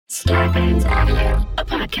Starbane's Audio,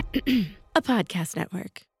 a podcast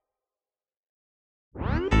network.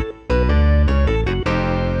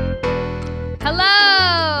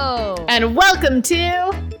 Hello! And welcome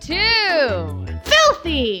to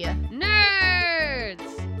Filthy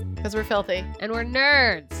Nerds! Because we're filthy. And we're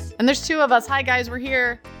nerds. And there's two of us. Hi guys, we're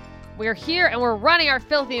here. We're here and we're running our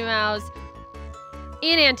filthy mouths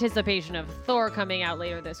in anticipation of Thor coming out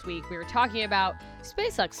later this week. We were talking about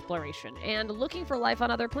space exploration and looking for life on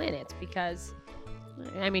other planets because,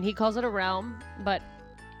 I mean, he calls it a realm, but,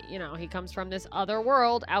 you know, he comes from this other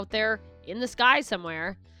world out there in the sky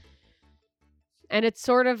somewhere. And it's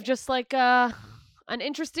sort of just like an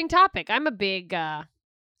interesting topic. I'm a big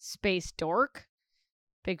space dork.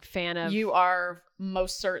 Big fan of... You are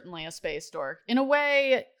most certainly a space dork. In a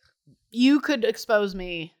way, you could expose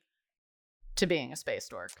me to being a space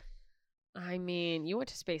dork. I mean, you went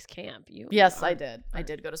to space camp. Yes, I did. I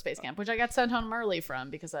did go to space camp, which I got sent home early from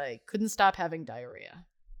because I couldn't stop having diarrhea.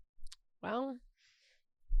 Well,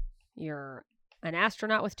 you're an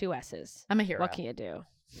astronaut with two S's. I'm a hero. What can you do?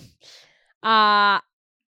 Yeah,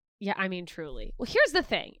 I mean, truly. Well, here's the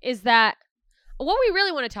thing, is that what we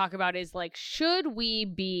really want to talk about is, like, should we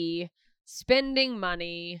be spending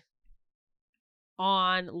money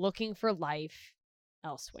on looking for life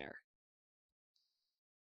elsewhere?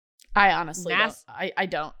 I honestly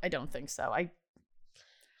don't. I don't think so. I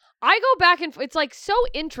go back and it's like so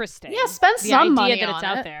interesting. Yeah, spend some money that on it's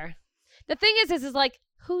out it. there. The thing is like,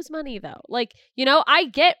 whose money though? Like, you know, I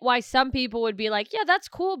get why some people would be like, yeah, that's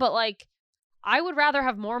cool, but like, I would rather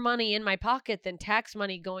have more money in my pocket than tax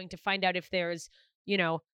money going to find out if there's, you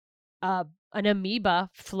know, an amoeba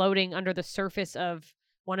floating under the surface of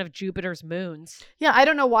one of Jupiter's moons. Yeah, I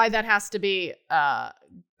don't know why that has to be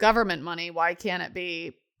government money. Why can't it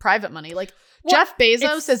be private money? Like, well, Jeff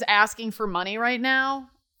Bezos is asking for money right now.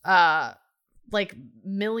 Like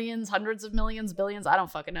millions, hundreds of millions, billions, I don't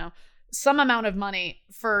fucking know. Some amount of money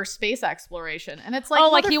for space exploration. And it's like, oh,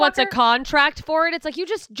 like he wants a contract for it? It's like, you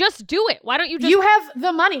just do it. Why don't you just... You have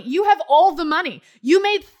the money. You have all the money. You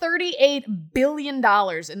made $38 billion in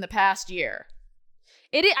the past year.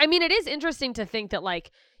 I mean, it is interesting to think that, like,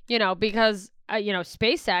 you know, because, you know,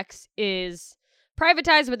 SpaceX is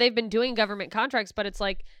privatized, but they've been doing government contracts, but it's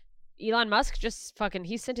like Elon Musk just fucking,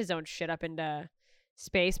 he sent his own shit up into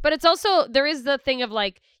space. But it's also, there is the thing of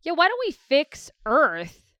like, yeah, why don't we fix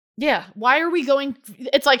Earth? Yeah, why are we going...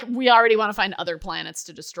 It's like we already want to find other planets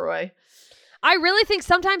to destroy. I really think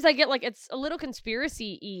sometimes I get like, it's a little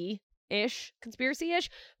conspiracy-ish,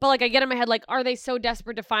 but like I get in my head like, are they so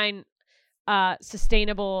desperate to find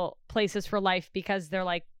sustainable places for life because they're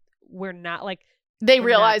like, we're not like... They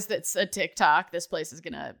realize that it's a TikTok. This place is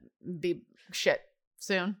going to be shit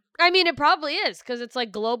soon. I mean, it probably is because it's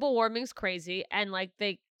like global warming's crazy and like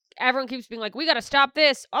everyone keeps being like, we got to stop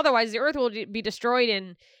this. Otherwise, the Earth will be destroyed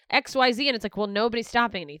in XYZ. And it's like, well, nobody's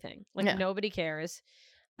stopping anything. Like, nobody cares.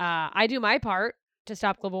 I do my part to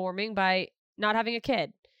stop global warming by not having a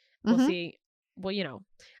kid. We'll see. Well, you know.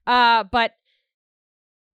 But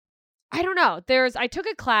I don't know. I took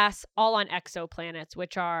a class all on exoplanets,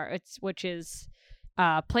 which is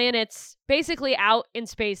planets basically out in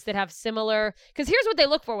space that have similar... Because here's what they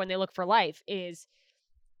look for when they look for life is...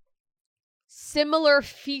 similar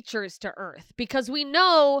features to Earth, because we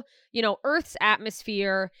know, you know, Earth's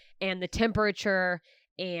atmosphere and the temperature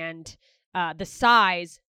and the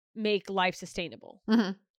size make life sustainable.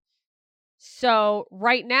 Mm-hmm. So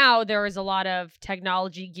right now there is a lot of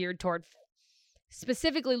technology geared toward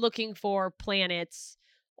specifically looking for planets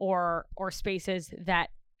or spaces that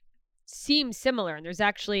seem similar. And there's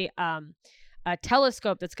actually a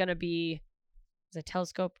telescope that's going to be... Is it a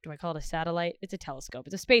telescope? Do I call it a satellite? It's a telescope.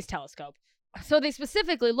 It's a space telescope. So they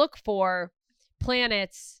specifically look for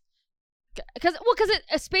planets because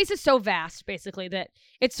space is so vast, basically, that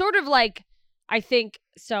it's sort of like, I think,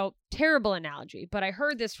 so terrible analogy, but I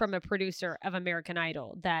heard this from a producer of American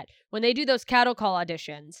Idol that when they do those cattle call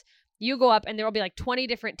auditions, you go up and there will be like 20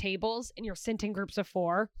 different tables and you're sent in groups of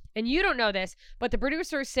 4. And you don't know this, but the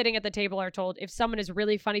producers sitting at the table are told if someone is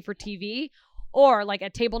really funny for TV, or like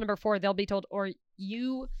at table number 4, they'll be told,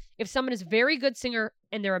 if someone is a very good singer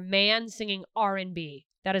and they're a man singing R&B,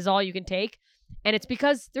 that is all you can take. And it's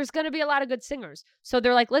because there's going to be a lot of good singers. So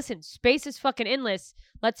they're like, listen, space is fucking endless.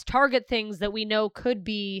 Let's target things that we know could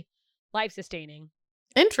be life-sustaining.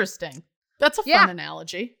 Interesting. That's a fun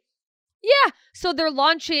analogy. Yeah. So they're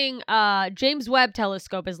launching, James Webb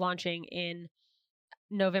Telescope is launching in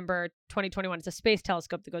November 2021. It's a space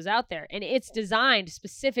telescope that goes out there, and it's designed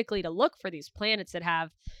specifically to look for these planets that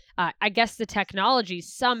have, I guess the technology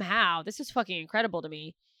somehow, this is fucking incredible to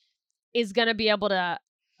me, is going to be able to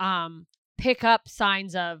pick up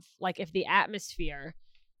signs of like if the atmosphere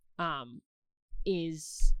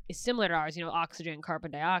is similar to ours, oxygen,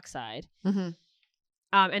 carbon dioxide.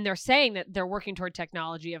 And they're saying that they're working toward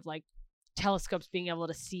technology of like telescopes being able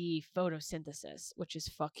to see photosynthesis, which is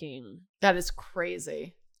fucking, that is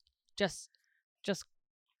crazy. Just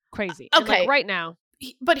crazy. Okay. And like right now.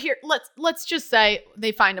 But here, let's just say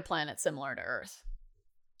they find a planet similar to Earth.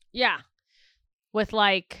 Yeah. With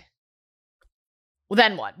like, well,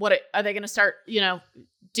 then what? What are they going to start?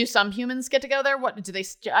 Do some humans get to go there? What do they?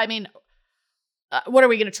 I mean, what are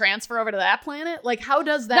we going to transfer over to that planet? Like, how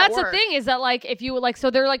does that That's work? the thing is that like if you like, so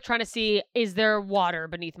they're like trying to see, is there water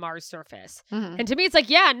beneath Mars' surface? And to me, it's like,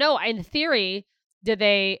 yeah, no. In theory, did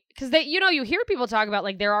they? Because they, you hear people talk about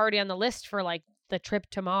like they're already on the list for like the trip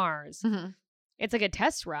to Mars. It's like a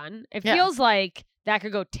test run. It feels like that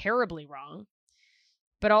could go terribly wrong.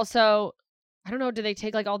 But also, I don't know, do they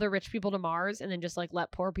take like all the rich people to Mars and then just like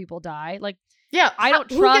let poor people die? Like, yeah, I don't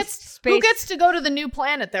trust space. Who gets to go to the new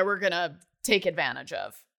planet that we're going to take advantage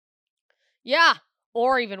of? Yeah.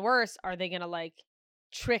 Or even worse, are they going to like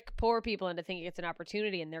trick poor people into thinking it's an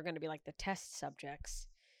opportunity and they're going to be like the test subjects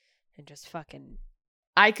and just fucking.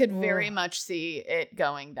 I could very much see it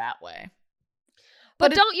going that way.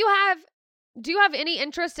 But do you have any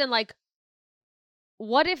interest in like,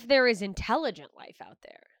 what if there is intelligent life out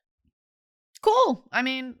there? Cool. I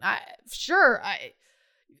mean, sure.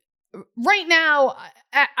 Right now,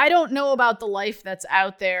 I don't know about the life that's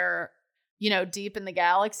out there, deep in the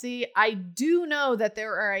galaxy. I do know that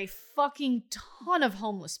there are a fucking ton of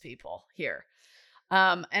homeless people here.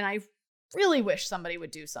 And I really wish somebody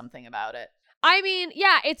would do something about it. I mean,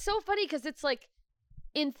 yeah, it's so funny because it's like,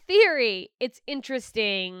 in theory, it's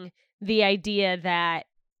interesting, the idea that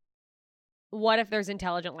what if there's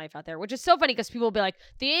intelligent life out there? Which is so funny because people will be like,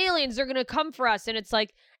 the aliens are going to come for us. And it's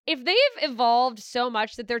like, if they've evolved so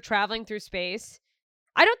much that they're traveling through space,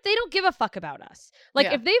 they don't give a fuck about us.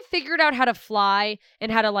 Like if they've figured out how to fly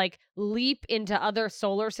and how to like leap into other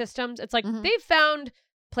solar systems, it's like they've found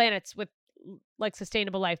planets with like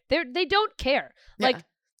sustainable life. They don't care. Yeah. Like,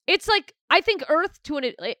 it's like, I think Earth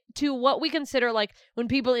to what we consider like when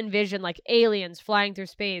people envision like aliens flying through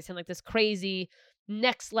space and like this crazy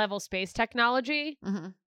next level space technology.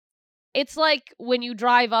 It's like when you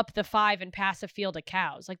drive up the 5 and pass a field of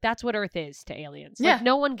cows. Like that's what Earth is to aliens. Yeah. Like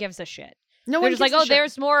no one gives a shit. They're just like,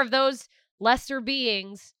 there's more of those lesser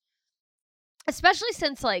beings. Especially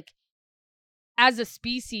since like as a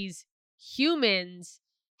species, humans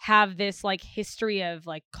have this like history of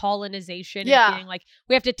like colonization and feeling like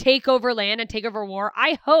we have to take over land and take over war.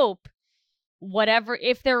 I hope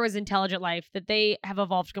if there was intelligent life, that they have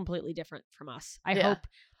evolved completely different from us. I hope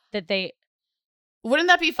that they. Wouldn't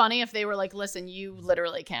that be funny if they were like, listen, you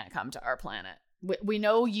literally can't come to our planet. We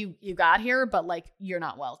know you got here, but like you're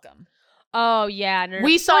not welcome. Oh yeah. No.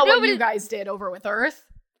 We saw what you guys did over with Earth.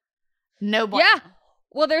 Nobody. Yeah.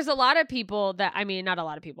 Well, there's a lot of people that, I mean, not a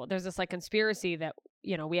lot of people. There's this like conspiracy that,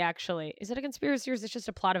 we actually, is it a conspiracy or is it just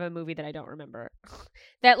a plot of a movie that I don't remember?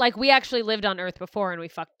 That like we actually lived on Earth before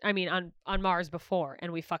and on Mars before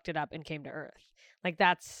and we fucked it up and came to Earth. Like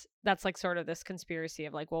that's like sort of this conspiracy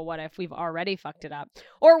of like, well, what if we've already fucked it up?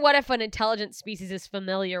 Or what if an intelligent species is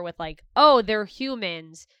familiar with like, oh, they're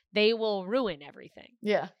humans, they will ruin everything.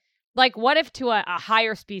 Yeah. Like what if to a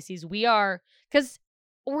higher species we are, because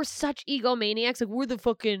we're such egomaniacs. Like we're the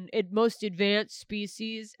fucking most advanced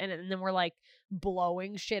species. And then we're like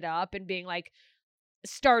blowing shit up and being like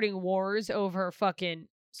starting wars over fucking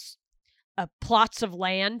plots of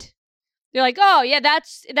land. They're like, oh yeah,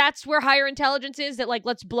 that's where higher intelligence is. That like,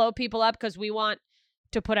 let's blow people up because we want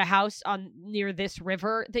to put a house on near this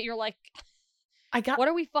river. That you're like, what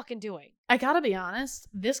are we fucking doing? I gotta be honest.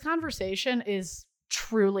 This conversation is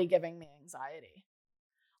truly giving me anxiety.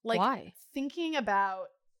 Like, why? Thinking about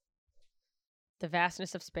the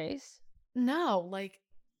vastness of space? No, like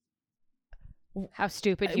how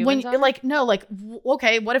stupid humans are?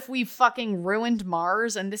 Okay, what if we fucking ruined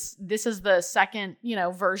Mars and this is the second,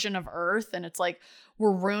 version of Earth and it's like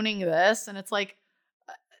we're ruining this and it's like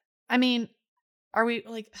I mean, are we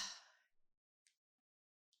like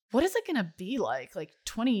what is it going to be like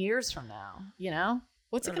 20 years from now,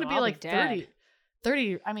 What's it going to be like 30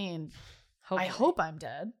 I mean, hopefully. I hope I'm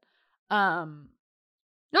dead. No,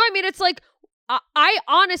 I mean it's like I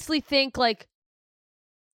honestly think like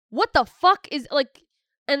what the fuck is like,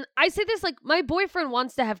 and I say this like my boyfriend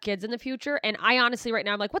wants to have kids in the future, and I honestly right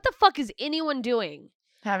now I'm like, what the fuck is anyone doing?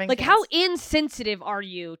 Having like kids. How insensitive are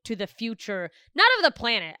you to the future? Not of the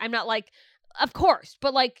planet. I'm not like, of course,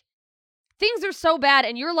 but like things are so bad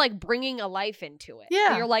and you're like bringing a life into it. Yeah.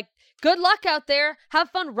 And you're like, good luck out there. Have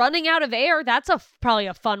fun running out of air. That's probably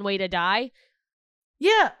a fun way to die.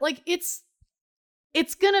 Yeah, like it's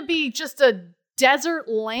gonna be just a desert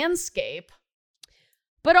landscape.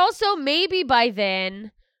 But also maybe by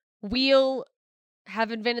then we'll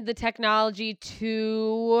have invented the technology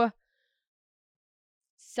to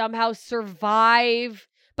somehow survive.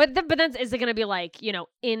 But then is it going to be like, you know,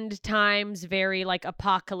 end times, very like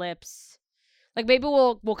apocalypse? Like maybe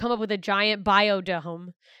we'll come up with a giant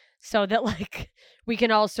biodome so that like we can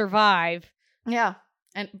all survive. Yeah.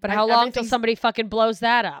 But how long till somebody fucking blows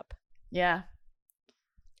that up? Yeah.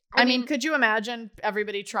 I mean, could you imagine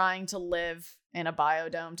everybody trying to live in a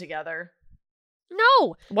biodome together?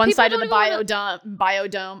 No. One side of the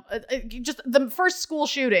biodome. Just the first school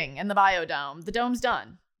shooting in the biodome. The dome's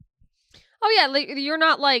done. Oh yeah, like, you're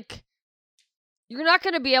not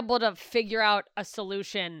going to be able to figure out a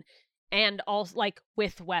solution and also like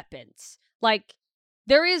with weapons. Like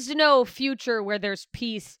there is no future where there's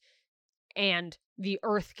peace and the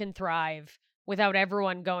earth can thrive without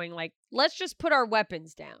everyone going like, let's just put our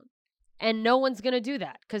weapons down. And no one's going to do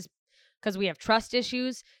that because we have trust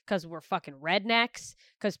issues, because we're fucking rednecks,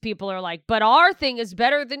 because people are like, but our thing is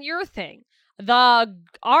better than your thing.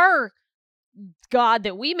 Our God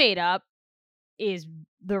that we made up is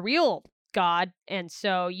the real God, and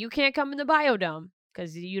so you can't come in the biodome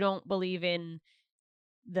because you don't believe in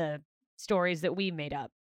the stories that we made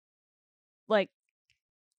up. Like,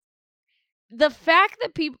 the fact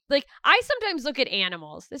that people, like, I sometimes look at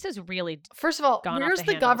animals. This is really First of all, gone where's off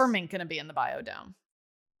the handles. government going to be in the biodome?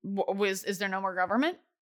 Is there no more government?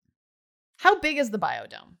 How big is the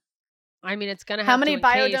biodome? I mean, it's going to have How many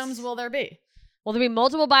biodomes will there be? Will there be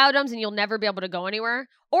multiple biodomes and you'll never be able to go anywhere?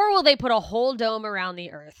 Or will they put a whole dome around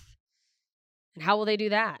the Earth? And how will they do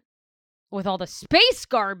that? With all the space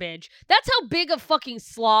garbage. That's how big of fucking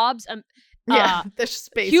slobs there's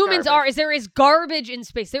space humans garbage. there is garbage in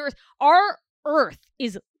space. Our Earth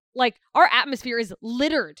is like, our atmosphere is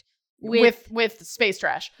littered with space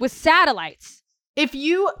trash. With satellites. If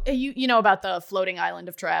you know about the floating island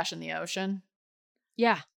of trash in the ocean?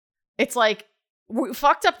 Yeah. It's like, we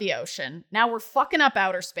fucked up the ocean. Now we're fucking up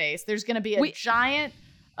outer space. There's going to be a giant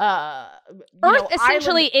Earth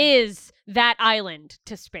essentially is that island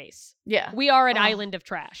to space. Yeah. We are an island of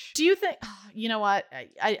trash. Do you think, you know what?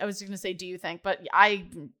 I was going to say, do you think, but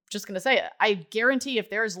I'm just going to say it. I guarantee if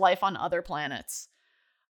there is life on other planets,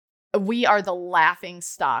 we are the laughing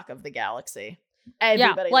stock of the galaxy.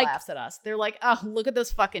 Everybody laughs at us. They're like, oh, look at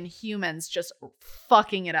those fucking humans just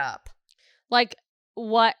fucking it up. Like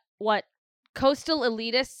what coastal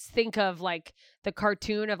elitists think of, like the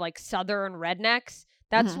cartoon of like Southern rednecks.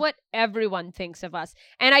 That's what everyone thinks of us.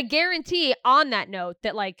 And I guarantee on that note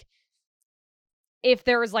that like if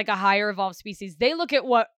there is like a higher evolved species, they look at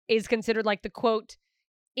what is considered like the quote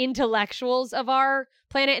intellectuals of our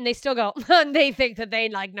planet and they still go, they think that they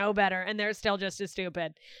like know better and they're still just as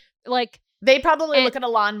stupid. Like they probably look at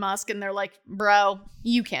Elon Musk and they're like, bro,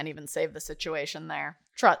 you can't even save the situation there.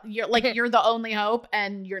 Trust, you're the only hope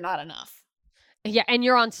and you're not enough. Yeah, and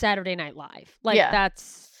you're on Saturday Night Live. Like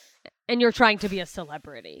and you're trying to be a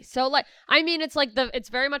celebrity. So like, I mean, it's like it's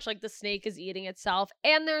very much like the snake is eating itself.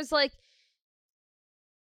 And there's like,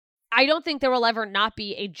 I don't think there will ever not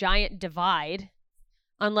be a giant divide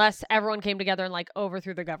unless everyone came together and like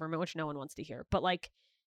overthrew the government, which no one wants to hear. But like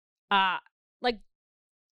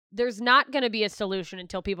there's not going to be a solution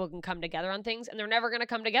until people can come together on things, and they're never going to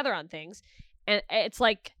come together on things. And it's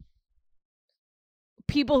like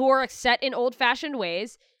people who are set in old-fashioned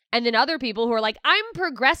ways, and then other people who are like, I'm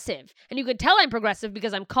progressive. And you could tell I'm progressive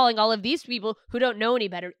because I'm calling all of these people who don't know any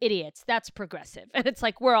better idiots. That's progressive. And it's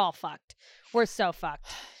like, we're all fucked. We're so fucked.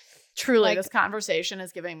 Truly, this conversation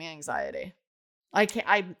is giving me anxiety. I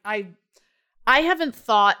haven't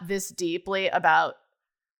thought this deeply about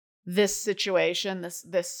this situation,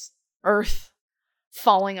 this Earth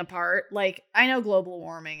falling apart. Like, I know global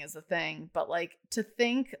warming is a thing, but like to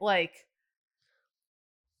think like,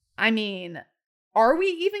 I mean, are we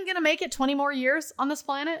even going to make it 20 more years on this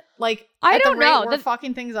planet? Like, I don't know. We're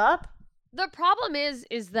fucking things up. The problem is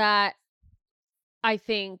that I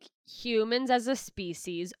think humans as a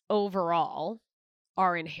species overall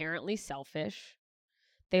are inherently selfish.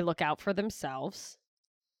 They look out for themselves.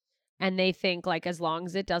 And they think, like, as long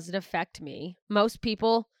as it doesn't affect me. Most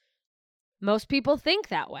people think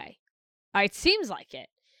that way. It seems like it.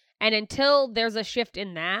 And until there's a shift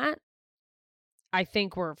in that, I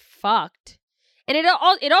think we're fucked. And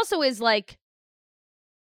it also is like,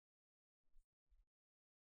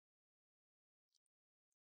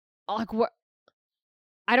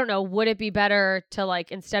 I don't know, would it be better to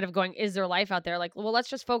like, instead of going, is there life out there? Like, well, let's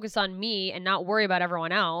just focus on me and not worry about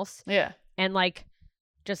everyone else. Yeah. And like,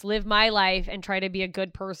 just live my life and try to be a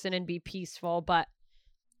good person and be peaceful. But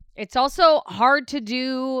it's also hard to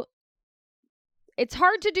do. It's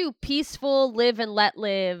hard to do peaceful, live and let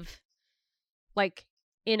live, like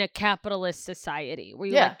in a capitalist society where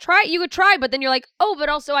you like try, you could try, but then you're like, oh, but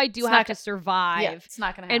also I do have to survive. Yeah, it's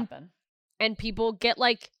not going to happen. And people get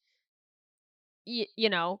like, you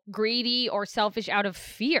know, greedy or selfish out of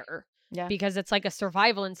fear. Yeah. Because it's like a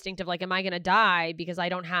survival instinct of like, am I going to die because I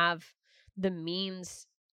don't have the means?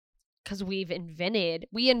 Because we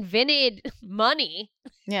invented money.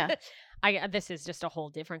 Yeah. This is just a whole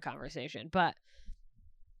different conversation, but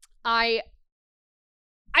I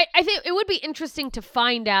think it would be interesting to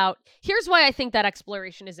find out. Here's why I think that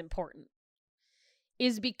exploration is important.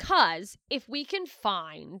 Is because if we can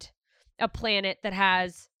find a planet that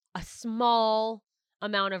has a small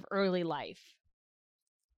amount of early life,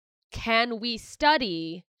 can we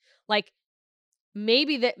study like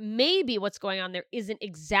maybe what's going on there isn't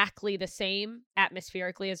exactly the same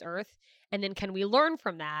atmospherically as Earth, and then can we learn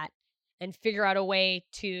from that and figure out a way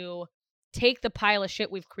to take the pile of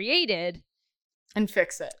shit we've created and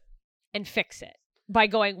fix it by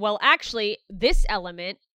going, well, actually this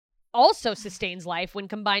element also sustains life when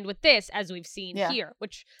combined with this, as we've seen here,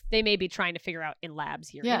 which they may be trying to figure out in labs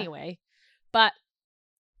here anyway. But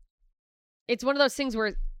it's one of those things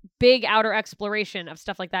where big outer exploration of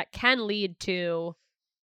stuff like that can lead to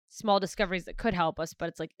small discoveries that could help us, but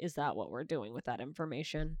it's like, is that what we're doing with that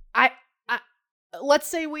information? I let's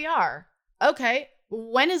say we are. Okay,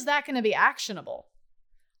 when is that going to be actionable?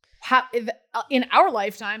 How in our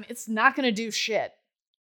lifetime, it's not going to do shit.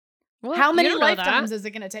 Well, how many lifetimes is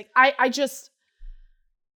it going to take? I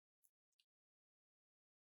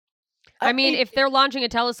mean, if they're launching a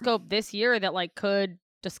telescope this year that like could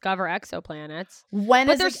discover exoplanets,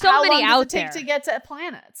 there's so many out there. Take to get to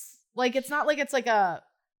planets? Like, it's not like it's like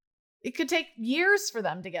it could take years for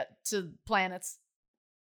them to get to planets.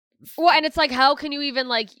 Well, and it's like, how can you even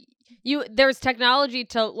like there's technology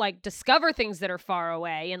to like discover things that are far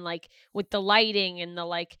away, and like with the lighting and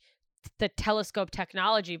the telescope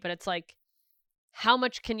technology, but it's like, how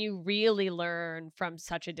much can you really learn from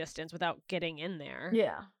such a distance without getting in there?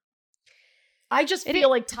 Yeah. I just feel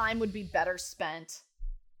like time would be better spent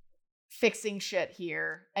fixing shit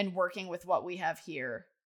here and working with what we have here.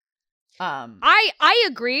 I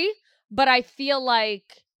agree, but I feel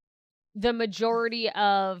like the majority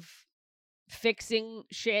of fixing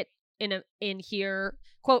shit in here,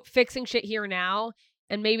 quote, fixing shit here now,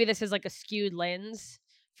 and maybe this is like a skewed lens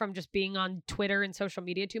from just being on Twitter and social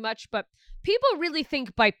media too much, but people really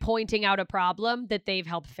think by pointing out a problem that they've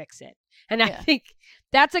helped fix it. And I think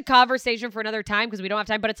that's a conversation for another time because we don't have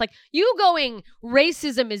time, but it's like, you going,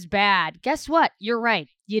 racism is bad. Guess what? You're right.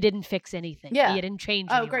 You didn't fix anything. Yeah. You didn't change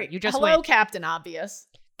anyone. Oh, great. You just Hello, Captain Obvious.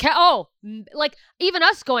 Like even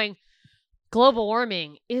us going, global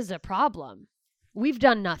warming is a problem. We've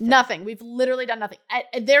done nothing. Nothing. We've literally done nothing.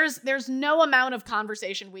 There's no amount of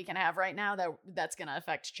conversation we can have right now that's going to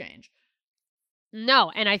affect change.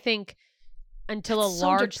 No, and I think until that's a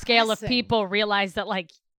large scale of people realize that,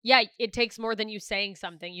 like, yeah, it takes more than you saying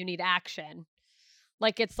something. You need action.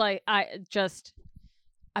 Like, it's like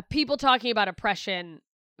people talking about oppression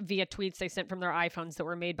via tweets they sent from their iPhones that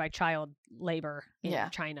were made by child labor in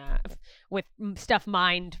China with stuff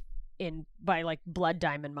mined by like blood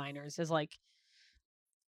diamond miners is like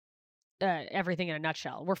everything in a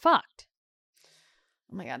nutshell. We're fucked.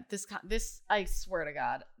 Oh my God. This, I swear to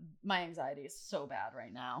God, my anxiety is so bad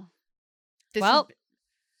right now.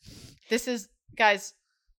 This is, guys,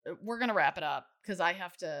 we're going to wrap it up because I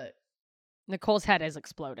have to. Nicole's head is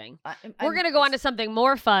exploding. We're going to go on to something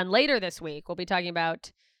more fun later this week. We'll be talking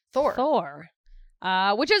about Thor.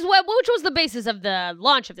 Which was the basis of the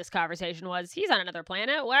launch of this conversation was he's on another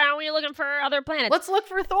planet. Why aren't we looking for other planets? Let's look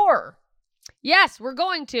for Thor. Yes, we're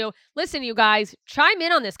going to. Listen, you guys, chime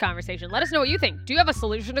in on this conversation. Let us know what you think. Do you have a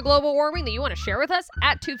solution to global warming that you want to share with us?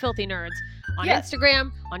 At Two Filthy Nerds on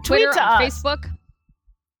Instagram, on Twitter, on Facebook.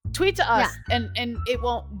 Tweet to us, and it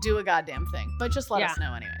won't do a goddamn thing, but just let us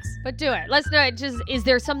know anyways. But do it. Let's know. Is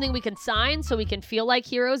there something we can sign so we can feel like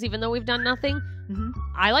heroes even though we've done nothing? Mm-hmm.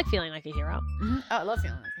 I like feeling like a hero. Mm-hmm. Oh, I love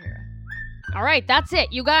feeling like a hero. All right, that's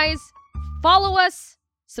it. You guys, follow us,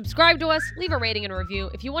 subscribe to us, leave a rating and a review.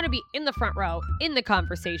 If you want to be in the front row, in the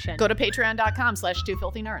conversation, go to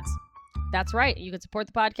patreon.com/twofilthynerds. That's right. You can support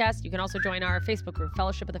the podcast. You can also join our Facebook group,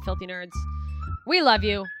 Fellowship of the Filthy Nerds. We love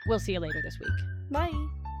you. We'll see you later this week. Bye.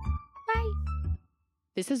 Bye.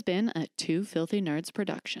 This has been a Two Filthy Nerds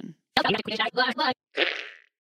production.